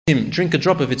him drink a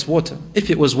drop of its water if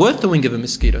it was worth the wing of a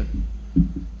mosquito.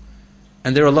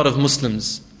 And there are a lot of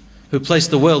Muslims who place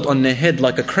the world on their head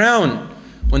like a crown,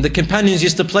 when the companions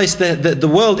used to place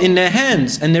the world in their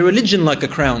hands and their religion like a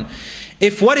crown.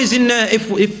 If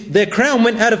their crown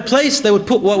went out of place, they would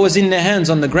put what was in their hands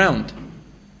on the ground.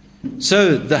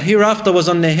 So the hereafter was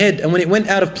on their head, and when it went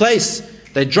out of place,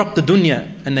 they dropped the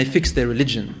dunya and they fixed their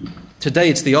religion. Today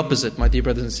it's the opposite, my dear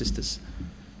brothers and sisters.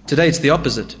 Today it's the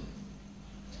opposite.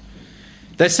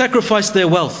 They sacrificed their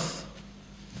wealth.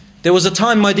 There was a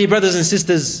time, my dear brothers and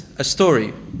sisters, a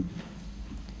story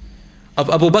of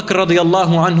Abu Bakr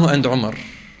radiallahu anhu and Umar.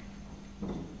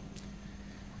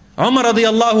 Umar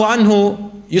radiallahu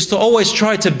anhu used to always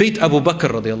try to beat Abu Bakr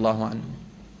radiallahu anhu,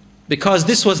 because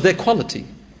this was their quality.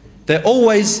 They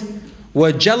always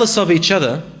were jealous of each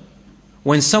other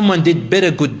when someone did better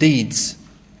good deeds.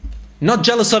 Not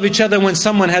jealous of each other when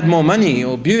someone had more money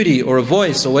or beauty or a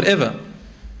voice or whatever.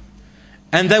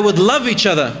 And they would love each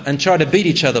other and try to beat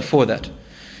each other for that.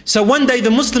 So one day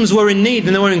the Muslims were in need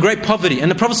and they were in great poverty.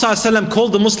 And the Prophet ﷺ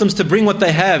called the Muslims to bring what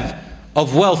they have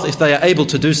of wealth if they are able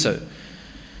to do so.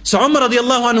 So Umar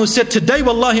radiallahu anhu said, today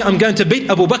wallahi I'm going to beat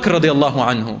Abu Bakr radiallahu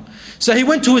anhu. So he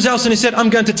went to his house and he said, I'm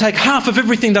going to take half of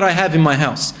everything that I have in my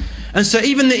house. And so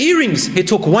even the earrings, he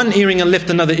took one earring and left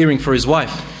another earring for his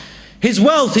wife. His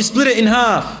wealth, he split it in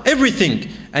half, everything.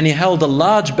 And he held a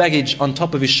large baggage on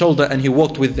top of his shoulder and he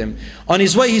walked with them. On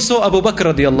his way he saw Abu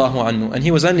Bakr radiallahu anhu and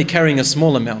he was only carrying a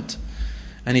small amount.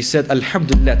 And he said,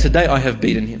 Alhamdulillah, today I have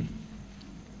beaten him.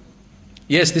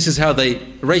 Yes, this is how they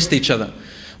raced each other.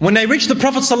 When they reached the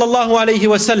Prophet sallallahu alaihi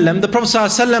wasallam, the Prophet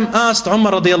sallallahu asked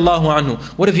Umar radiallahu anhu,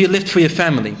 what have you left for your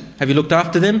family? Have you looked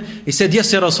after them? He said,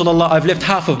 yes, Ya Rasulullah, I've left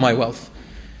half of my wealth.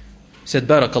 He said,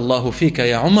 Barakallahu fika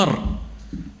ya Umar.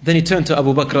 Then he turned to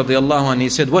Abu Bakr radiallahu anhu and he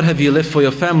said, what have you left for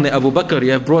your family, Abu Bakr? You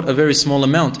have brought a very small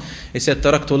amount. He said,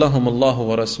 Taraktu lahum Allahu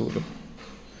wa rasuluh.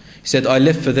 He said, I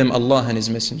left for them Allah and His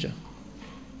Messenger.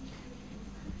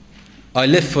 I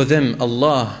left for them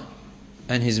Allah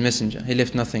and His Messenger. He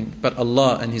left nothing but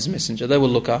Allah and His Messenger. They will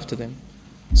look after them.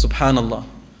 Subhanallah.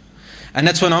 And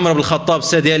that's when Umar ibn al-Khattab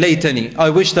said, Ya laytani,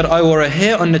 I wish that I were a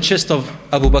hair on the chest of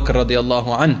Abu Bakr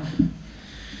radiallahu anhu.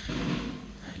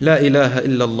 La ilaha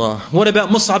illallah. What about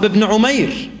Mus'ab ibn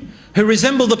Umair, who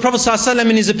resembled the Prophet ﷺ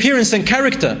in his appearance and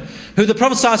character, who the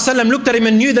Prophet ﷺ looked at him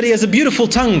and knew that he has a beautiful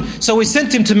tongue, so he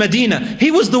sent him to Medina.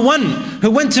 He was the one who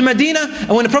went to Medina, and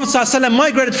when the Prophet ﷺ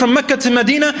migrated from Mecca to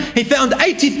Medina, he found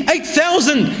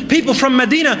 88,000 people from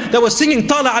Medina that were singing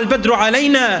Tala al-Badru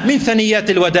alayna min thaniyat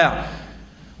al-wada'.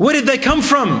 Where did they come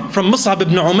from? From Mus'ab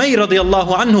ibn Umair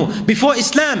radiallahu anhu. Before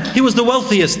Islam, he was the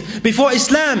wealthiest. Before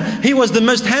Islam, he was the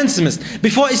most handsomest.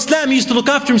 Before Islam, he used to look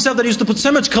after himself that he used to put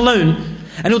so much cologne,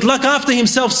 and he would look after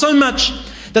himself so much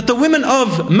that the women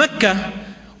of Mecca,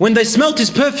 when they smelt his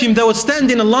perfume, they would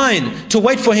stand in a line to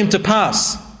wait for him to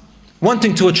pass,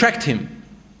 wanting to attract him.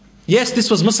 Yes, this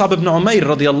was Mus'ab ibn Umair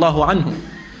radiallahu anhu.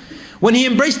 When he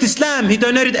embraced Islam, he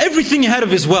donated everything he had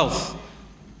of his wealth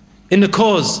in the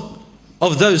cause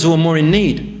of those who were more in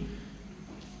need.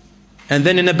 And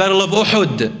then in the battle of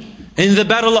Uhud,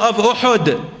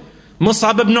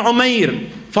 Mus'ab ibn Umair,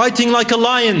 fighting like a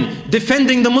lion,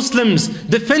 defending the Muslims,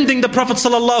 defending the Prophet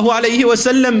sallallahu alaihi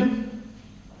wasallam,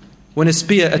 when a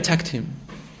spear attacked him.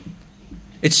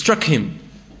 It struck him,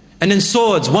 and then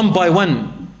swords one by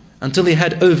one, until he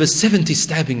had over 70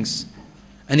 stabbings,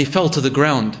 and he fell to the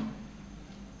ground.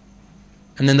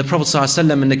 And then the Prophet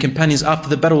ﷺ and the companions, after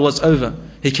the battle was over,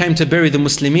 he came to bury the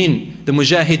Muslimin, the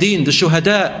Mujahideen, the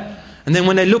Shuhada. And then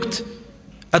when they looked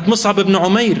at Mus'ab ibn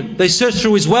Umair, they searched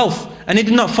through his wealth, and he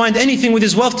did not find anything with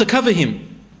his wealth to cover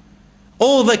him.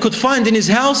 All they could find in his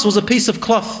house was a piece of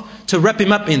cloth to wrap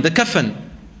him up in, the kafan.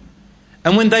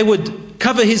 And when they would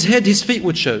cover his head, his feet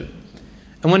would show.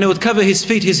 And when they would cover his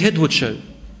feet, his head would show.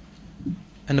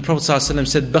 And the Prophet ﷺ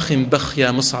said, Bakhim bakh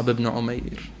ya Mus'ab ibn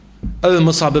Umair. O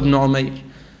Mus'ab ibn Umair,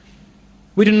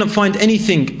 we did not find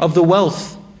anything of the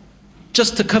wealth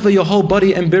just to cover your whole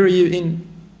body and bury you in.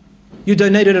 You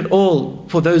donated it all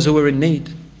for those who were in need.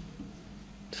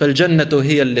 فَالْجَنَّةُ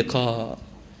هِيَ اللِّقَاء.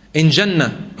 In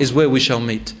Jannah is where we shall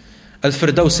meet.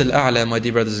 Al-Firdaus al-A'la, my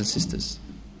dear brothers and sisters.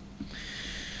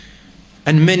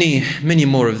 And many, many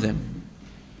more of them.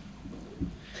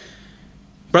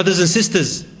 Brothers and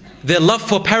sisters, their love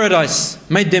for paradise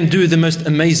made them do the most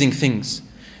amazing things.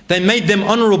 They made them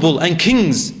honorable and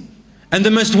kings and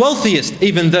the most wealthiest,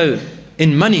 even though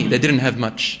in money they didn't have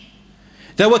much.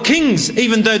 They were kings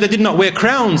even though they did not wear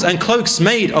crowns and cloaks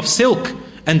made of silk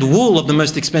and wool of the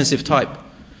most expensive type.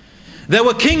 They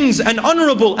were kings and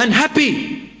honorable and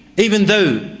happy even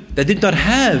though they did not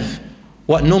have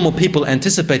what normal people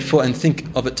anticipate for and think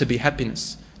of it to be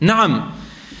happiness. Naam.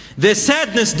 Their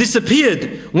sadness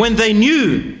disappeared when they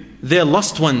knew their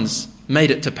lost ones made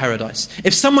it to paradise.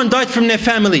 If someone died from their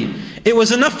family, it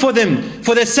was enough for them,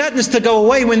 for their sadness to go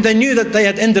away when they knew that they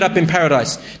had ended up in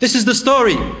paradise. This is the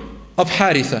story of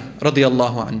Haritha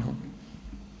radiallahu anhu.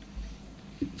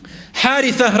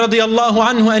 Haritha radiallahu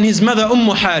anhu and his mother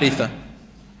Haritha.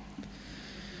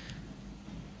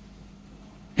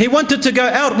 He wanted to go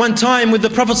out one time with the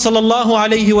Prophet sallallahu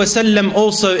alaihi wasallam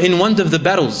also in one of the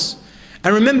battles.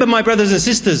 And remember, my brothers and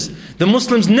sisters, the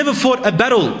Muslims never fought a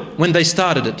battle when they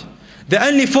started it. They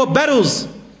only fought battles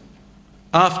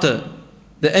after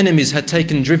the enemies had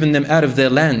driven them out of their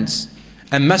lands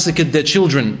and massacred their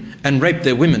children and raped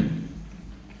their women.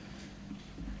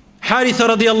 Haritha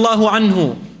radiallahu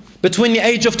anhu, between the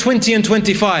age of 20 and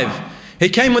 25, he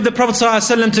came with the Prophet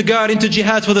ﷺ to go out into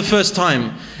jihad for the first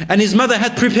time. And his mother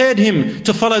had prepared him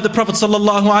to follow the Prophet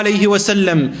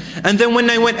ﷺ. And then when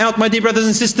they went out, my dear brothers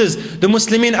and sisters, the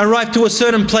Muslimin arrived to a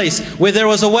certain place where there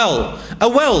was a well.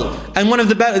 And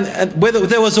where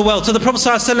there was a well. So the Prophet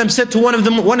ﷺ said to one of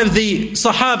the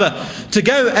Sahaba to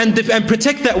go and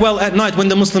protect that well at night when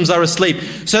the Muslims are asleep,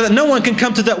 so that no one can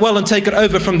come to that well and take it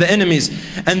over from the enemies.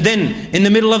 And then in the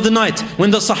middle of the night,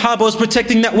 when the Sahaba was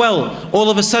protecting that well,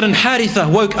 all of a sudden Haritha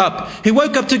woke up. He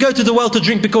woke up to go to the well to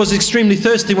drink because he was extremely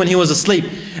thirsty when he was asleep.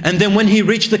 And then when he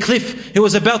reached the cliff, he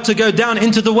was about to go down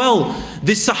into the well.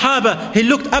 This Sahaba, he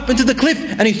looked up into the cliff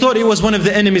and he thought it was one of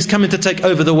the enemies coming to take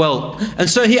over the well. And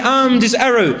so he armed his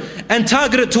arrow and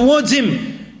targeted towards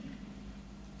him.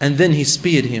 And then he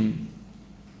speared him.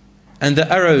 And the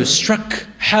arrow struck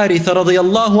Haritha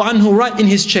radiallahu anhu right in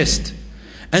his chest.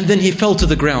 And then he fell to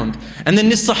the ground. And then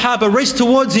this Sahaba raced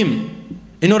towards him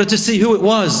in order to see who it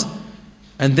was.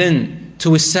 And then,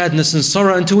 to his sadness and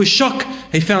sorrow and to his shock,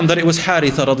 he found that it was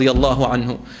Haritha radiallahu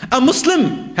anhu. A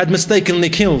Muslim had mistakenly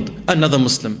killed another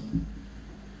Muslim.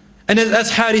 And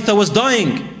as Haritha was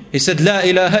dying, he said, La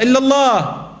ilaha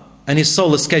illallah, and his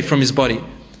soul escaped from his body.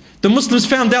 The Muslims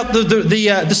found out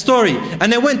the story,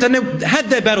 and they went and they had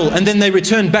their battle, and then they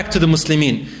returned back to the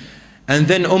Muslimin. And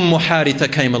then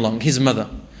Haritha came along, his mother,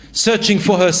 searching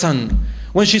for her son.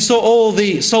 When she saw all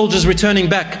the soldiers returning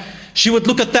back, she would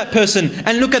look at that person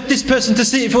and look at this person to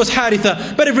see if it was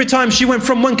Haritha. But every time she went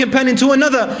from one companion to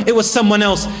another, it was someone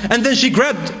else. And then she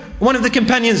grabbed one of the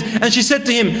companions and she said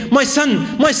to him, my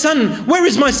son, where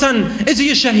is my son? Is he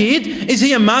a shaheed? Is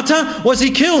he a martyr? Was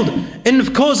he killed in the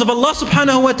cause of Allah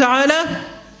subhanahu wa ta'ala?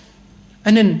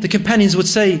 And then the companions would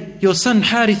say, your son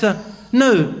Haritha,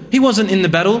 no, he wasn't in the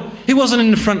battle. He wasn't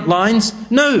in the front lines.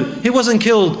 No, he wasn't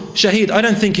killed. Shaheed, I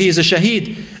don't think he is a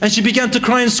shaheed. And she began to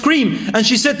cry and scream. And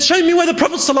she said, show me where the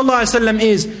Prophet ﷺ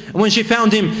is. And when she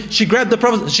found him, she grabbed the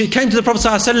Prophet. She came to the Prophet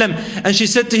ﷺ and she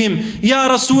said to him, Ya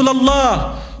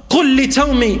Rasulullah, qul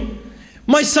tell me,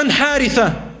 my son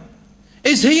Haritha,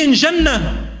 is he in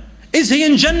Jannah? Is he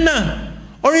in Jannah?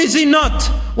 Or is he not?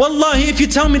 Wallahi, if you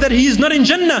tell me that he is not in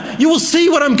Jannah, you will see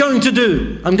what I'm going to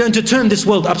do. I'm going to turn this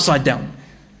world upside down.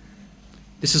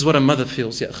 This is what a mother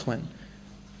feels, ya ikhwan.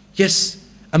 Yes,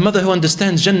 a mother who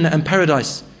understands Jannah and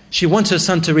paradise, she wants her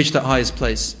son to reach the highest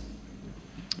place.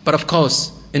 But of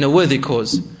course, in a worthy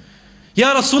cause.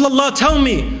 Ya Rasulullah, tell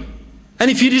me. And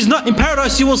if it is not in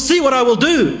paradise, you will see what I will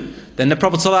do. Then the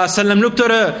Prophet ﷺ looked at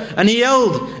her and he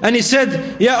yelled and he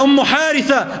said, Ya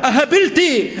Haritha,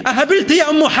 ahabilti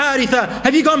ya Haritha.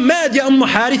 Have you gone mad, ya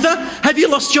Haritha? Have you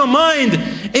lost your mind?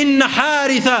 Inna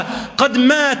Haritha qad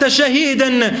mata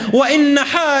shahidan wa inna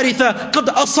Haritha qad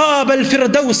asaba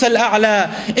al-firdaws al-a'la.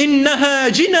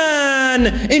 Innaha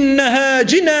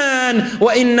jinan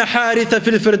wa inna Haritha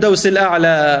fil firdaws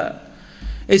al-a'la.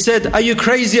 He said, are you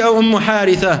crazy, O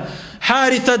Haritha?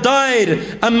 Haritha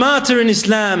died a martyr in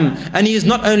Islam, and he is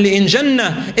not only in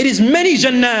Jannah, it is many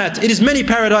Jannat, it is many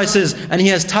paradises, and he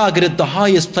has targeted the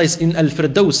highest place in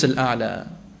Al-Firdaus Al-A'la.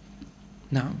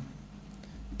 Now,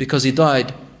 because he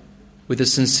died with a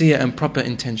sincere and proper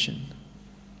intention.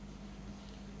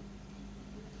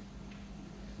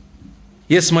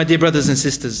 Yes, my dear brothers and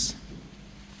sisters,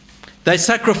 they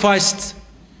sacrificed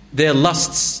their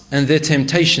lusts and their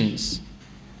temptations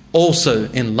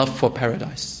also in love for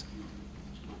paradise.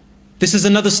 This is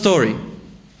another story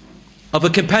of a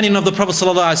companion of the Prophet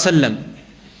ﷺ,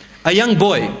 a young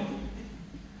boy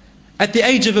at the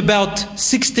age of about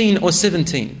 16 or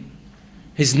 17.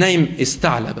 His name is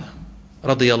Tha'laba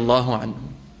radiyallahu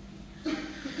anhu.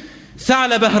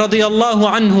 Tha'laba radiyallahu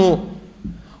anhu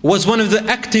was one of the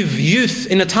active youth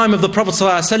in the time of the Prophet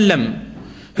ﷺ,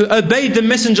 who obeyed the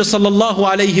Messenger sallallahu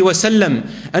alayhi wasallam,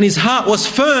 and his heart was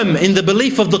firm in the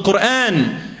belief of the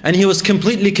Quran and he was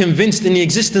completely convinced in the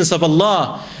existence of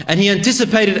Allah, and he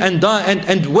anticipated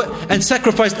and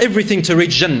sacrificed everything to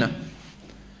reach Jannah.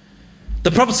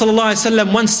 The Prophet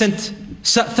ﷺ once sent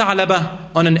Tha'laba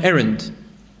on an errand,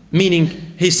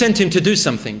 meaning he sent him to do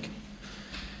something.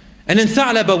 And then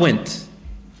Tha'laba went.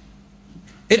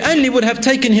 It only would have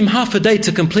taken him half a day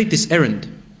to complete this errand.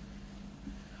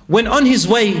 When on his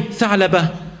way,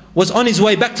 Tha'laba was on his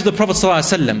way back to the Prophet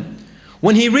ﷺ.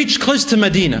 When he reached close to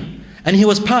Medina, and he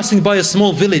was passing by a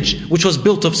small village which was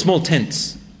built of small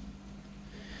tents.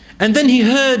 And then he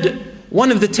heard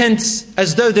one of the tents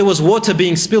as though there was water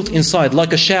being spilt inside,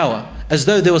 like a shower, as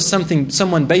though there was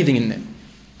someone bathing in there.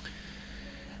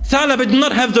 Tha'laba did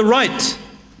not have the right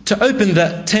to open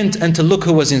that tent and to look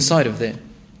who was inside of there.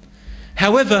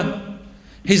 However,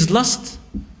 his lust,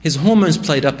 his hormones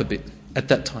played up a bit at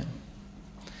that time.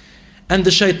 And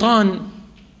the shaitan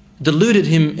deluded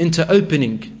him into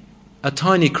opening a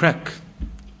tiny crack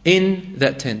in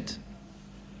that tent.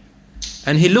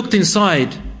 And he looked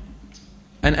inside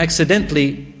and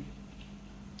accidentally,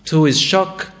 to his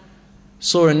shock,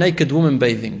 saw a naked woman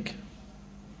bathing.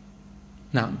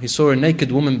 Now, he saw a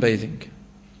naked woman bathing.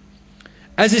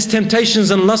 As his temptations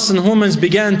and lusts and hormones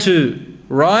began to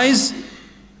rise,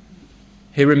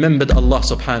 he remembered Allah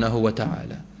subhanahu wa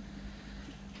ta'ala.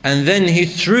 And then he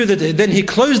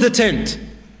closed the tent,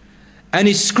 and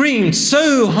he screamed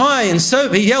so high and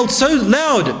he yelled so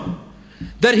loud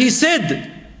that he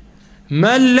said,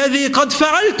 "Ma alladhi qad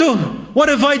fa'altuh? What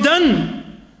have I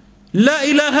done? La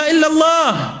ilaha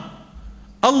illallah."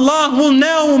 Allah will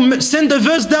now send a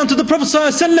verse down to the Prophet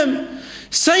ﷺ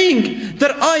saying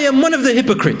that I am one of the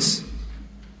hypocrites.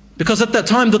 Because at that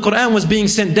time the Quran was being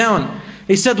sent down.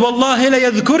 He said, "Wallahi la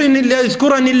yadhkurani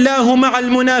Allahu ma'al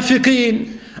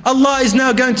munafiqeen." Allah is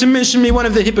now going to mention me one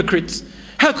of the hypocrites.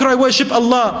 How could I worship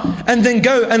Allah and then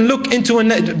go and look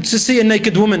to see a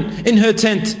naked woman in her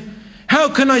tent? How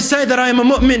can I say that I am a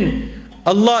mu'min?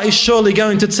 Allah is surely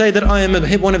going to say that I am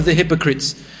one of the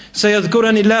hypocrites.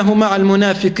 سَيَذْكُرَنِ اللَّهُ مَعَ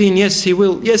الْمُنَافِقِينَ. Yes, He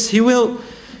will. Yes, He will.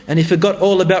 And he forgot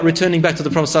all about returning back to the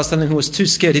Prophet ﷺ, who was too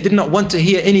scared. He did not want to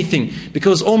hear anything,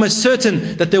 because it was almost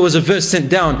certain that there was a verse sent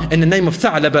down in the name of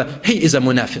Tha'laba. He is a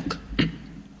munafiq.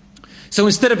 So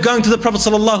instead of going to the Prophet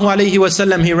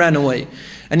ﷺ, he ran away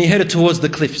and he headed towards the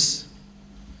cliffs.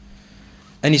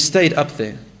 And he stayed up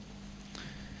there.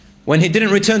 When he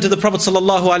didn't return to the Prophet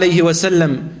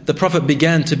ﷺ, the Prophet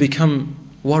began to become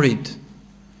worried.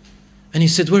 And he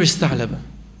said, "Where is Tha'laba?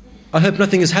 I hope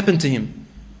nothing has happened to him."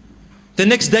 The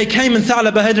next day came and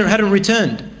Tha'laba hadn't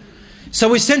returned.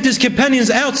 So he sent his companions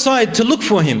outside to look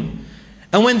for him.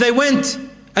 And when they went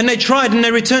and they tried and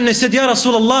they returned, they said, "Ya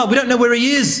Rasulullah, we don't know where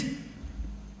he is."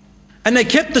 And they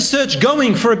kept the search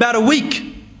going for about a week.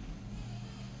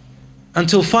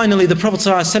 Until finally the Prophet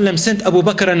ﷺ sent Abu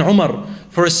Bakr and Umar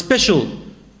for a special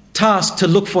task to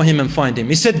look for him and find him.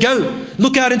 He said, "Go,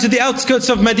 look out into the outskirts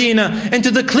of Medina, into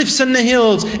the cliffs and the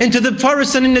hills, into the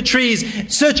forests and in the trees.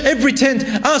 Search every tent,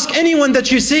 ask anyone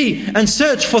that you see, and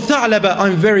search for Tha'laba.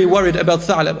 I'm very worried about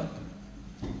Tha'laba."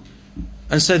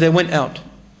 And so they went out,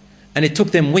 and it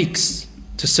took them weeks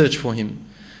to search for him,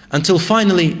 until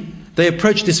finally they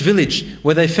approached this village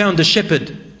where they found a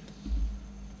shepherd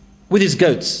with his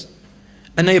goats.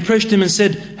 And they approached him and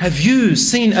said, "Have you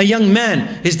seen a young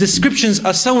man? His descriptions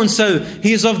are so and so.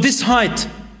 He is of this height,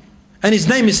 and his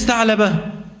name is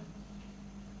Tha'laba."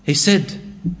 He said,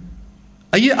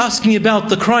 "Are you asking about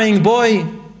the crying boy?"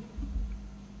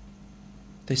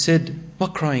 They said,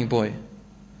 "What crying boy?"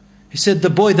 He said, "The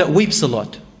boy that weeps a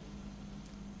lot.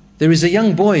 There is a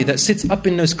young boy that sits up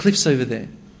in those cliffs over there.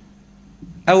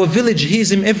 Our village hears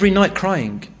him every night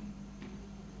crying,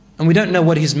 and we don't know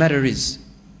what his matter is.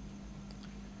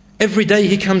 Every day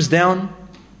he comes down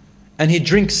and he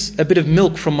drinks a bit of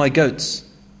milk from my goats,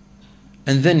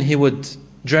 and then he would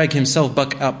drag himself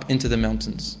back up into the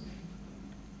mountains."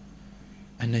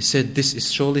 And they said, "This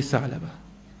is surely Tha'laba."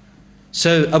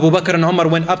 So Abu Bakr and Umar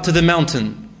went up to the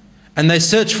mountain and they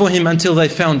searched for him until they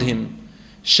found him,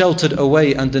 sheltered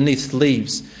away underneath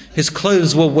leaves. His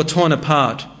clothes were torn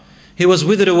apart. He was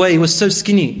withered away. He was so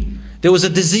skinny. There was a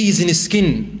disease in his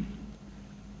skin,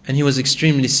 and he was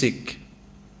extremely sick.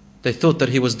 They thought that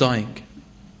he was dying.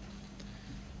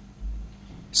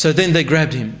 So then they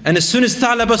grabbed him. And as soon as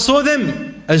Tha'laba saw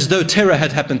them, as though terror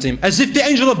had happened to him, as if the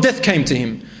angel of death came to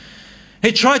him.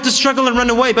 He tried to struggle and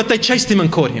run away, but they chased him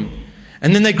and caught him.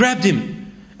 And then they grabbed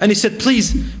him. And he said,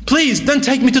 "Please, please, don't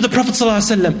take me to the Prophet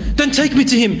ﷺ. Don't take me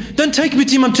to him. Don't take me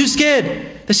to him. I'm too scared."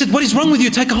 They said, "What is wrong with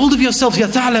you? Take a hold of yourself, Ya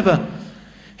Tha'laba."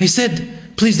 He said,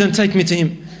 "Please don't take me to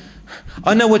him.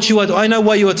 I know what you are. I know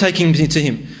why you are taking me to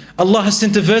him. Allah has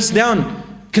sent a verse down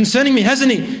concerning me,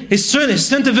 hasn't he? He's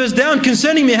sent a verse down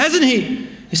concerning me, hasn't he?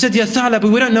 He said, Ya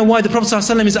Tha'laba, we don't know why the Prophet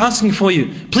ﷺ is asking for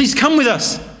you. Please come with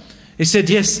us. He said,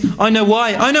 yes, I know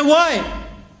why. I know why.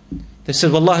 They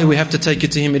said, Wallahi, we have to take you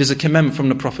to him. It is a commandment from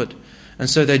the Prophet. And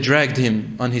so they dragged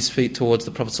him on his feet towards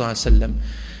the Prophet ﷺ.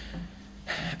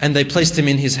 And they placed him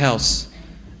in his house.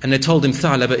 And they told him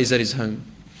Tha'laba is at his home.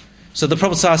 So the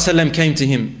Prophet ﷺ came to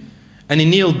him. And he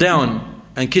kneeled down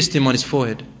and kissed him on his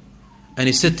forehead. And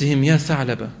he said to him, Ya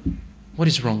Tha'laba, what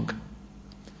is wrong?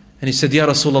 And he said, Ya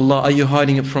Rasulullah, are you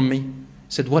hiding it from me? He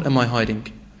said, what am I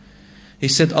hiding? He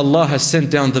said, Allah has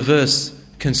sent down the verse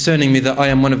concerning me that I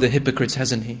am one of the hypocrites,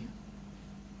 hasn't he?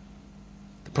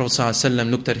 The Prophet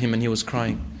ﷺ looked at him and he was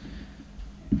crying.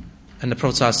 And the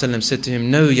Prophet ﷺ said to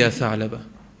him, no, Ya Tha'laba,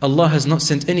 Allah has not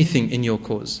sent anything in your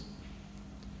cause.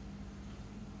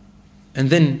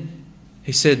 And then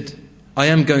he said, I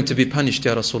am going to be punished,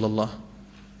 Ya Rasulullah.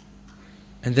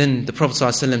 And then the Prophet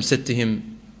ﷺ said to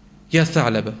him, Ya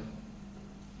Tha'laba,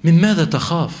 min madha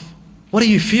takhaf? What are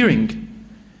you fearing?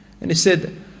 And he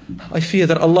said, I fear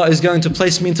that Allah is going to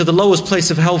place me into the lowest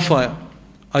place of hellfire.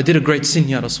 I did a great sin,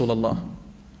 Ya Rasulullah.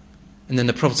 And then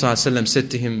the Prophet ﷺ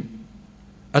said to him,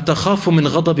 Atakhafu min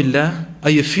ghadabillah? Are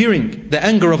you fearing the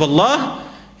anger of Allah?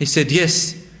 He said,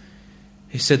 yes.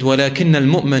 He said, وَلَكِنَّ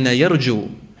الْمُؤْمَنَ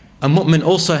يَرْجُو. A mu'min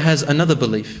also has another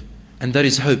belief, and that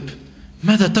is hope.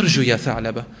 ماذا ترجو يا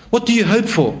ثعلبة? What do you hope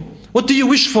for? What do you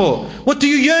wish for? What do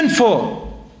you yearn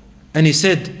for? And he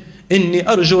said, إِنِّي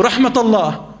أَرْجُو رَحْمَةَ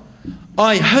اللَّهِ.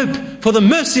 I hope for the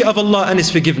mercy of Allah and His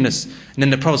forgiveness. And then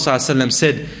the Prophet ﷺ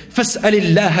said, فَاسْأَلِ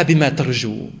اللَّهَ بِمَا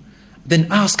تَرْجُو. Then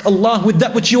ask Allah with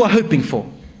that which you are hoping for.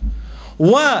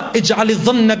 وَاجْعَلِ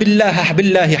الظَّنَّ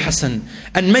بِاللَّهِ حَسَنًا.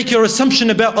 And make your assumption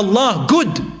about Allah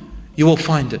good. You will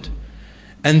find it.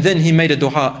 And then he made a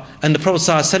dua. And the Prophet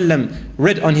ﷺ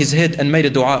read on his head and made a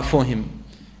dua for him.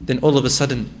 Then all of a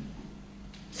sudden,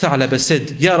 Tha'laba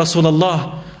said, Ya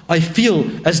Rasulullah, I feel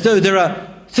as though there are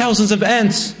thousands of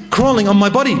ants crawling on my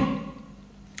body.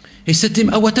 He said to him,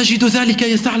 أَوَتَجِدُ ذَلِكَ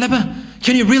يَا ثَعْلَبَ?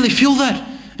 Can you really feel that?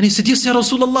 And he said, yes, Ya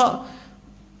Rasulullah.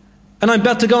 And I'm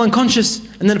about to go unconscious.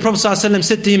 And then the Prophet ﷺ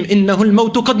said to him, إِنَّهُ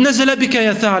الْمَوْتُ قَدْ نَزَلَ بِكَ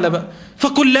يَا ثَعْلَبَ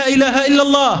فَقُلْ لَا إِلَهَ إِلَّا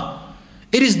اللَّهِ.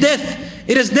 It is death.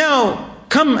 It has now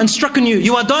come and struck on you.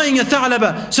 You are dying, Ya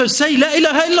Tha'laba. So say, La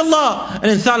ilaha illallah. And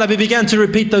then Tha'laba began to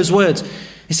repeat those words.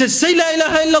 He said, say La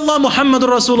ilaha illallah Muhammadur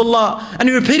Rasulullah. And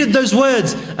he repeated those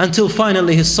words until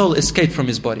finally his soul escaped from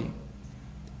his body.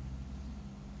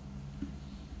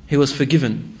 He was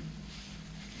forgiven.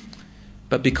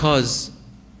 But because,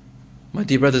 my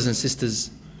dear brothers and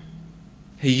sisters,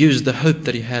 he used the hope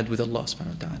that he had with Allah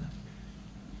subhanahu wa ta'ala.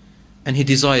 And he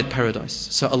desired paradise.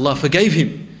 So Allah forgave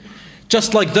him.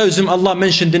 Just like those whom Allah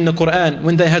mentioned in the Quran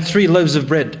when they had 3 loaves of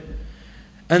bread.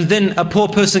 And then a poor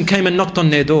person came and knocked on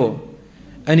their door.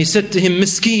 And he said to him,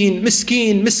 Miskeen,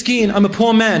 Miskeen, Miskeen, I'm a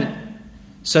poor man.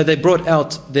 So they brought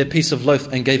out their piece of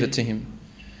loaf and gave it to him.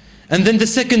 And then the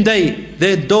second day,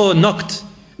 their door knocked.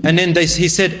 And then he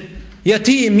said,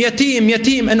 Yatim, Yatim,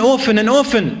 Yatim, an orphan, an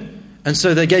orphan. And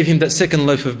so they gave him that second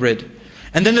loaf of bread.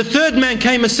 And then the third man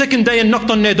came a second day and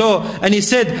knocked on their door. And he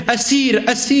said, Asir,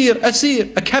 Asir, Asir,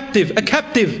 a captive, a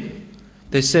captive.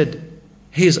 They said,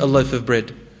 here's a loaf of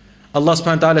bread. Allah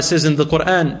subhanahu wa ta'ala says in the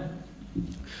Quran,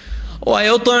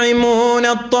 وَيُطْعِمُونَ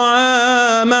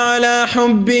الطَّعَامَ عَلَى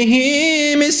حُبِّهِ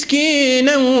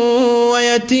مِسْكِينًا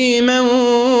وَيَتِيمًا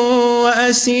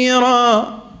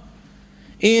وَأَسِيرًا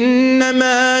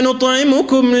إنما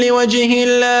نطعمكم لوجه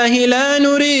الله لا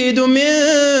نريد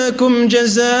منكم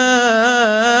جزاء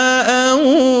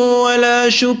ولا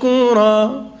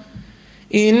شكورا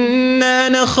إنا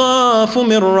نخاف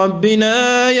من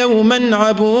ربنا يوما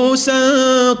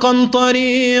عبوسا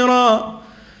قمطريرا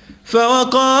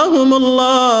فوقاهم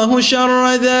الله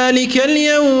شر ذلك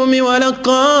اليوم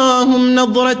ولقاهم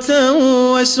نضرة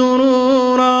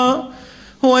وسرورا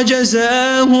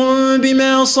وجزاهم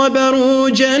بما صبروا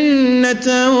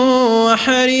جنة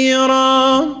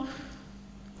وحريرا.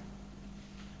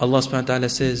 Allah subhanahu wa ta'ala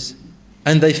says,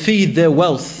 and they feed their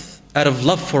wealth out of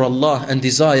love for Allah and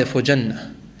desire for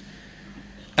Jannah.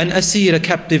 An asir, a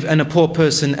captive, and a poor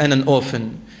person, and an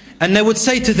orphan. And they would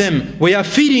say to them, we are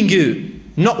feeding you,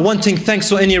 not wanting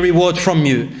thanks or any reward from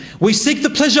you. We seek the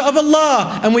pleasure of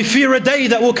Allah and we fear a day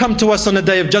that will come to us on the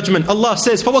day of judgment. Allah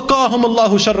says, فَوَقَاهُمُ اللَّهُ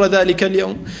شَرَّ ذَلِكَ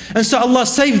الْيَوْمِ. And so Allah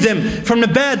saved them from the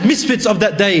bad misfits of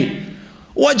that day.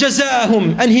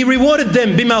 وَجَزَاهُمْ. And He rewarded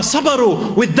them بِمَا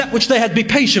صَبَرُوا, with that which they had been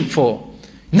patient for.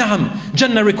 Naam,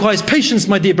 Jannah requires patience,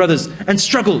 my dear brothers, and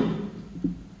struggle.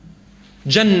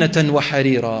 Jannatan wa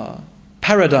harira,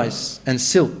 paradise and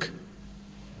silk.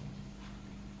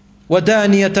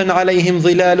 وَدَانِيَةً عَلَيْهِمْ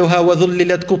ظِلَالُهَا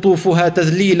وَذُلِّلَتْ قُطُوفُهَا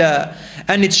تَذْلِيلًا.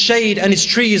 And its shade and its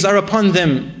trees are upon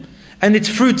them, and its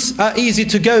fruits are easy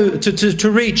to go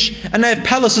to reach, and they have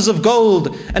palaces of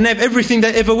gold, and they have everything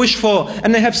they ever wish for,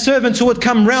 and they have servants who would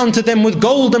come round to them with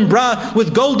golden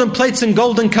plates and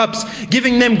golden cups,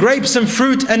 giving them grapes and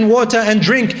fruit and water and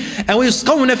drink. And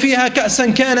وَيُسْقَوْنَ فِيهَا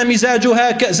كَأْسًا كَانَ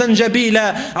مِزَاجُهَا كَأْسًا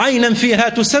جَبِيلًا عَيْنًا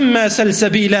فِيهَا تُسَمَّى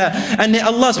سَلْسَبِيلًا. And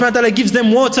Allah subhanahu wa ta'ala gives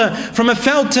them water from a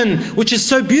fountain which is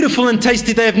so beautiful and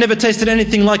tasty they have never tasted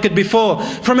anything like it before,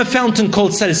 from a fountain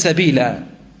called Salsabila.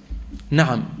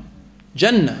 Naam.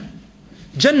 Jannah.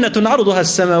 Jannatun arduha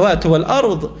as-samawat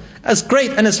wal-ard. As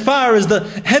great and as far as the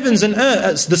heavens and earth,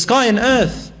 as the sky and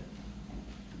earth.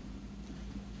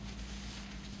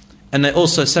 And they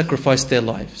also sacrificed their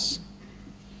lives.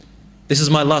 This is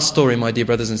my last story, my dear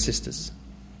brothers and sisters.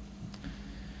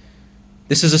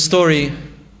 This is a story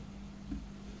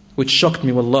which shocked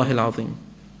me, wallahi al-azim.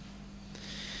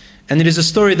 And it is a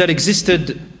story that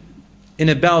existed in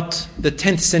about the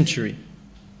 10th century.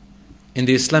 In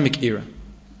the Islamic era.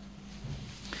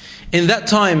 In that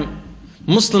time,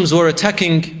 Muslims were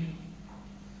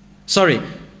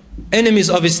enemies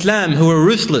of Islam who were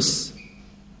ruthless,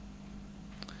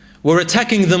 were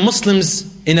attacking the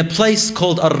Muslims in a place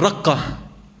called Ar-Raqqa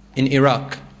in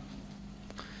Iraq.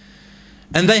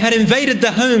 And they had invaded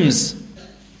the homes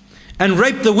and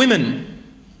raped the women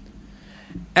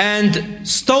and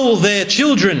stole their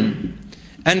children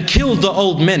and killed the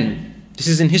old men. This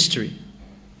is in history.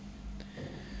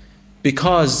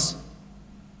 Because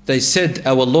they said,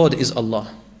 our Lord is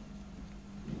Allah.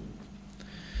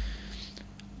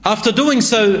 After doing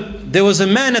so, there was a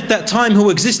man at that time who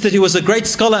existed. He was a great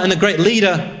scholar and a great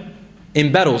leader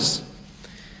in battles.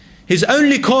 His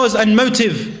only cause and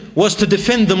motive was to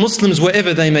defend the Muslims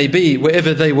wherever they may be,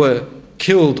 wherever they were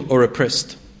killed or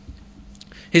oppressed.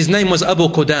 His name was Abu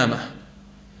Qudamah.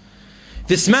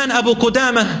 This man, Abu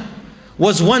Qudamah,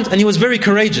 was once, and he was very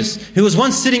courageous, he was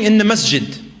once sitting in the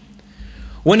masjid,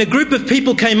 when a group of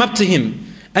people came up to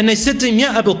him and they said to him, Ya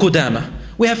Abu Qudamah,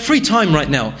 we have free time right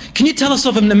now. Can you tell us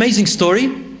of an amazing story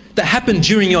that happened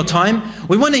during your time?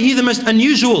 We want to hear the most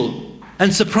unusual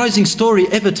and surprising story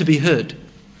ever to be heard.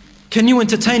 Can you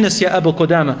entertain us, Ya Abu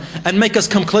Qudamah, and make us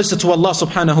come closer to Allah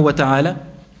subhanahu wa ta'ala?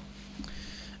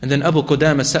 And then Abu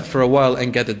Qudamah sat for a while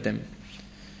and gathered them.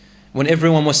 When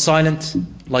everyone was silent,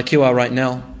 like you are right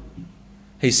now,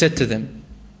 he said to them,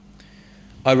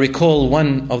 I recall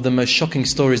one of the most shocking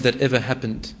stories that ever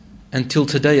happened. Until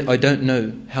today, I don't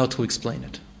know how to explain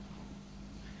it.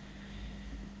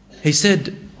 He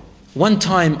said, one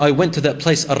time I went to that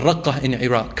place, Ar-Raqqa in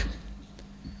Iraq.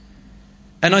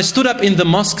 And I stood up in the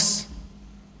mosques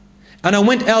and I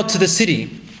went out to the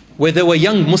city where there were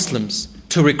young Muslims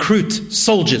to recruit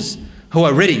soldiers who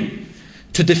are ready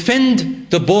to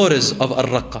defend the borders of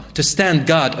Ar-Raqqa, to stand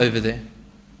guard over there.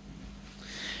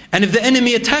 And if the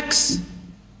enemy attacks,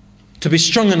 to be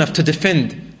strong enough to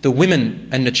defend the women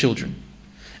and the children.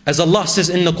 As Allah says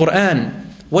in the Quran,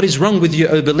 what is wrong with you,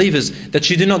 O believers, that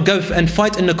you do not go and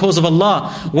fight in the cause of Allah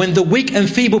when the weak and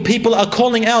feeble people are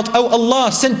calling out, Oh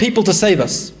Allah, send people to save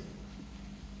us.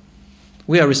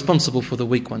 We are responsible for the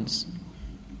weak ones.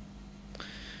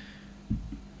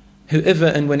 Whoever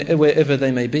and wherever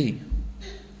they may be.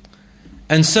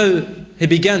 And so he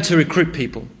began to recruit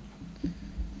people.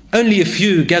 Only a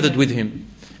few gathered with him.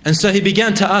 And so he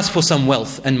began to ask for some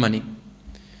wealth and money.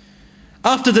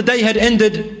 After the day had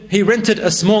ended, he rented a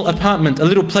small apartment, a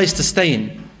little place to stay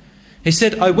in. He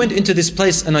said, I went into this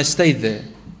place and I stayed there.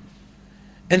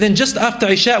 And then just after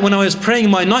Isha, when I was praying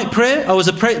my night prayer, I was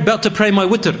about to pray my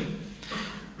witr.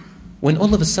 When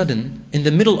all of a sudden, in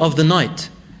the middle of the night,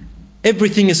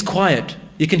 everything is quiet.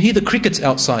 You can hear the crickets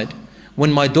outside.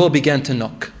 When my door began to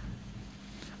knock,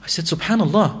 I said,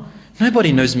 Subhanallah,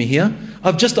 nobody knows me here.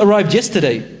 I've just arrived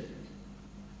yesterday.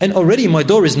 And already my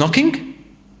door is knocking?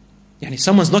 Yani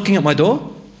someone's knocking at my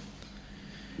door?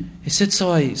 He said,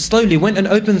 so I slowly went and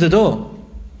opened the door.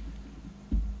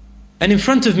 And in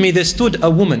front of me there stood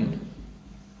a woman.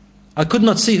 I could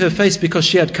not see her face because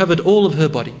she had covered all of her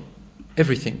body.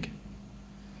 Everything.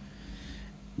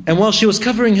 And while she was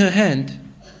covering her hand,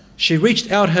 she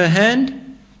reached out her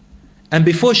hand, and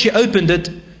before she opened it,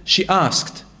 she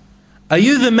asked, Are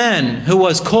you the man who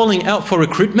was calling out for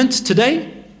recruitment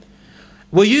today?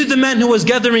 Were you the man who was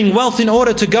gathering wealth in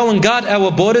order to go and guard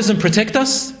our borders and protect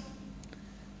us?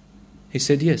 He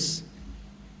said, yes.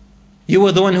 You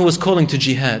were the one who was calling to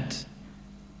jihad.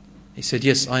 He said,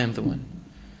 yes, I am the one.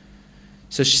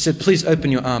 So she said, please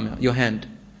open your arm, your hand.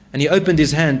 And he opened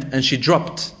his hand and she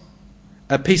dropped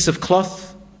a piece of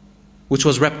cloth which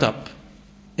was wrapped up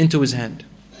into his hand.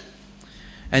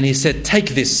 And he said, take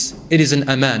this, it is an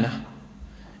amana.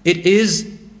 It is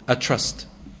a trust.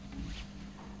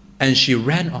 And she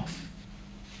ran off.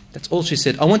 That's all she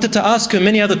said. I wanted to ask her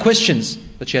many other questions,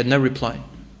 but she had no reply.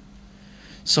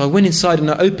 So I went inside and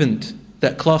I opened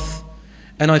that cloth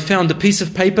and I found a piece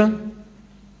of paper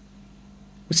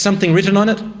with something written on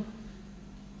it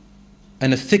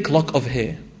and a thick lock of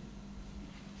hair.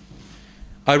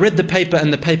 I read the paper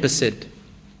and the paper said,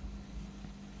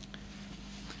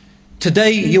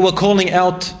 today you are calling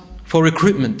out for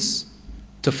recruitments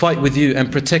to fight with you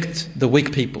and protect the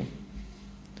weak people.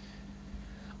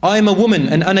 I am a woman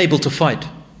and unable to fight.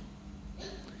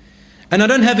 And I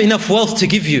don't have enough wealth to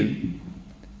give you.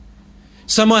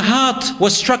 So my heart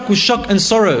was struck with shock and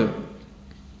sorrow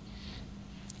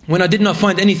when I did not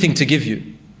find anything to give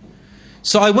you.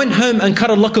 So I went home and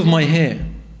cut a lock of my hair.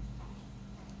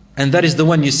 And that is the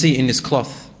one you see in this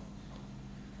cloth.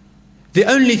 The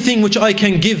only thing which I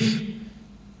can give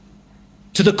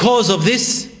to the cause of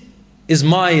this is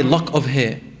my lock of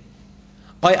hair.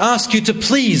 I ask you to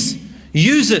please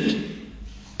use it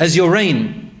as your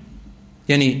rein,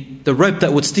 yani the rope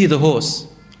that would steer the horse,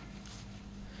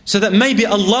 so that maybe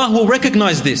Allah will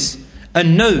recognize this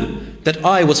and know that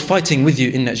I was fighting with you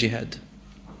in that jihad.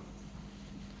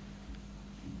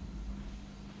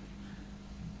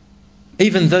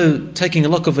 Even though taking a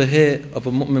lock of a hair of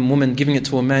a mu'min woman, giving it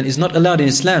to a man is not allowed in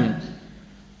Islam,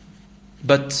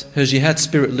 but her jihad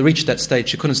spirit reached that stage.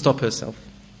 She couldn't stop herself.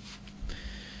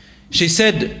 She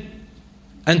said,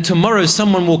 and tomorrow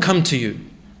someone will come to you.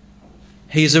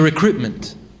 He is a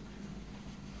recruitment.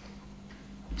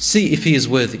 See if he is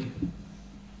worthy.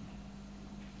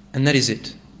 And that is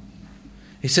it.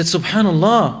 He said,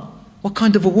 Subhanallah, what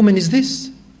kind of a woman is this?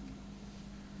 He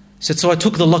said, so I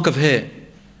took the lock of hair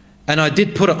and I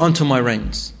did put it onto my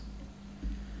reins.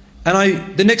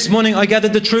 And the next morning I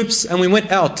gathered the troops and we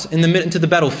went out into the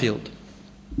battlefield.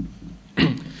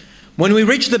 When we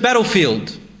reached the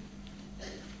battlefield,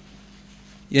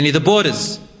 the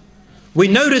borders, we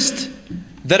noticed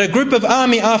that a group of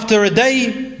army after a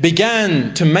day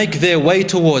began to make their way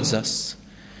towards us.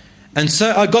 And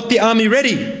so I got the army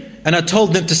ready and I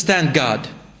told them to stand guard.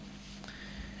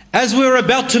 As we were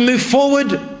about to move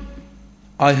forward,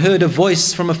 I heard a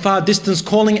voice from a far distance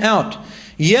calling out,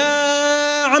 Ya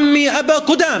Ammi Aba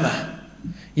Qudama,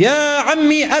 Ya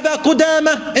Ammi Aba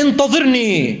Qudama,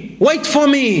 intadhirni, wait for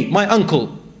me, my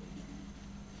uncle.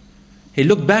 He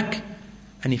looked back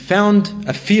and he found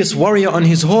a fierce warrior on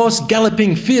his horse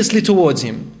galloping fiercely towards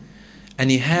him. And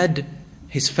he had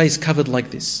his face covered like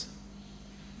this.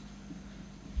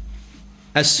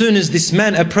 As soon as this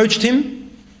man approached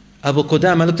him, Abu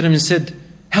Qudama looked at him and said,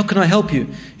 how can I help you?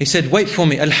 He said, wait for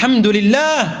me.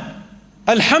 Alhamdulillah,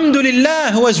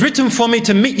 Alhamdulillah, who has written for me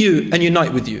to meet you and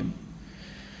unite with you.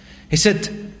 He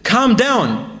said, calm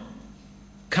down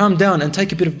and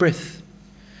take a bit of breath.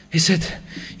 He said,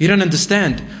 you don't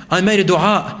understand. I made a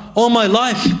dua all my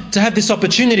life to have this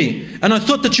opportunity. And I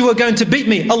thought that you were going to beat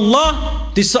me.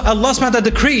 Allah subhanahu wa ta'ala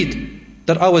decreed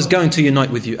that I was going to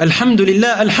unite with you.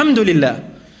 Alhamdulillah, Alhamdulillah.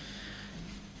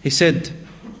 He said,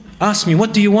 ask me,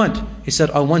 what do you want? He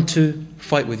said, I want to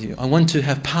fight with you. I want to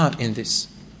have part in this.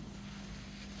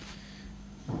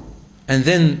 And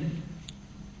then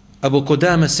Abu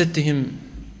Qudama said to him,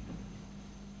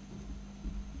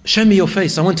 show me your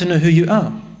face. I want to know who you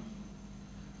are.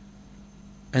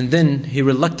 And then he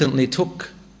reluctantly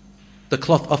took the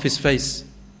cloth off his face.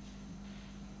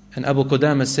 And Abu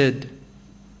Qudama said,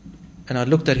 and I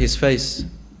looked at his face,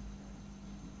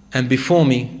 and before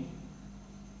me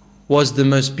was the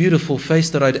most beautiful face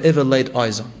that I'd ever laid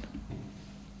eyes on.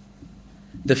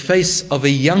 The face of a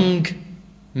young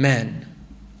man,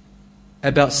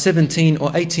 about 17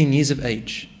 or 18 years of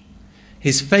age.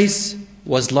 His face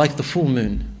was like the full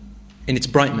moon in its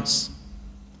brightness.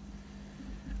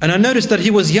 And I noticed that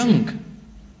he was young.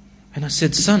 And I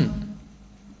said, son,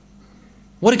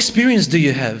 what experience do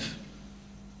you have?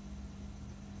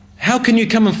 How can you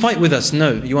come and fight with us?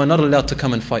 No, you are not allowed to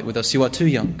come and fight with us. You are too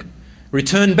young.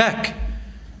 Return back.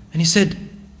 And he said,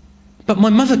 but my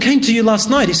mother came to you last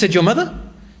night. He said, your mother?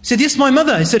 He said, yes, my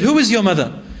mother. He said, who is your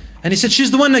mother? And he said,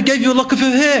 she's the one that gave you a lock of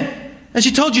her hair. And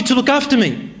she told you to look after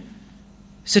me. He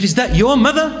said, is that your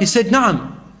mother? He said,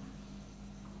 Naam.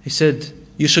 He said,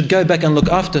 you should go back and look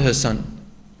after her, son.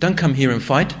 Don't come here and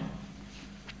fight.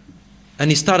 And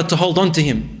he started to hold on to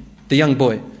him, the young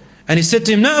boy. And he said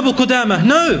to him, no, Abu Qudama,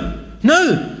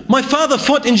 no. My father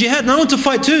fought in jihad and I want to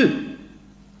fight too.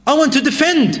 I want to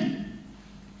defend.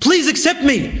 Please accept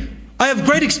me. I have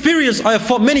great experience. I have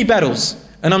fought many battles.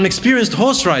 And I'm an experienced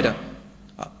horse rider.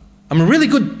 I'm a really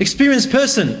good, experienced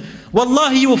person.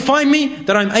 Wallahi, you will find me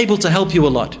that I'm able to help you a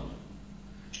lot.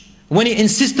 When he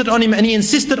insisted on him, and he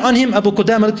insisted on him, Abu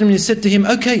Qudama said to him,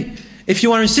 okay, if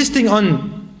you are insisting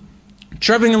on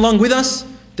traveling along with us,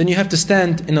 then you have to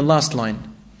stand in the last line.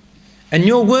 And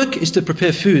your work is to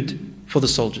prepare food for the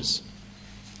soldiers.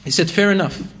 He said, fair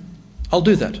enough, I'll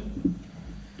do that.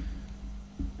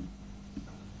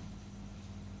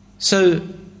 So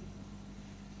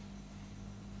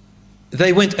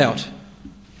they went out.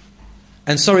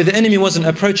 And the enemy wasn't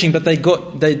approaching, but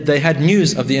they had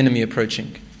news of the enemy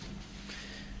approaching.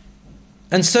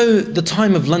 And so the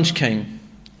time of lunch came,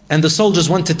 and the soldiers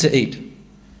wanted to eat.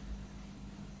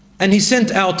 And he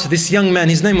sent out this young man,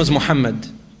 his name was Muhammad,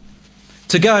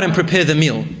 to go out and prepare the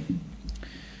meal.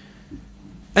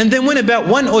 And then when about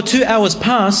 1 or 2 hours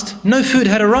passed, no food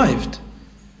had arrived.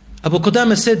 Abu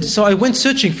Qudama said, so I went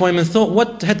searching for him and thought,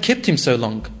 what had kept him so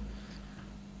long?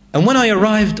 And when I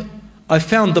arrived, I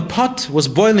found the pot was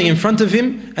boiling in front of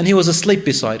him and he was asleep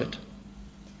beside it.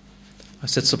 I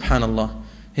said, subhanallah,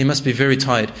 he must be very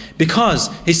tired. Because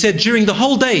he said, during the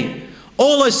whole day,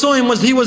 all I saw him was he was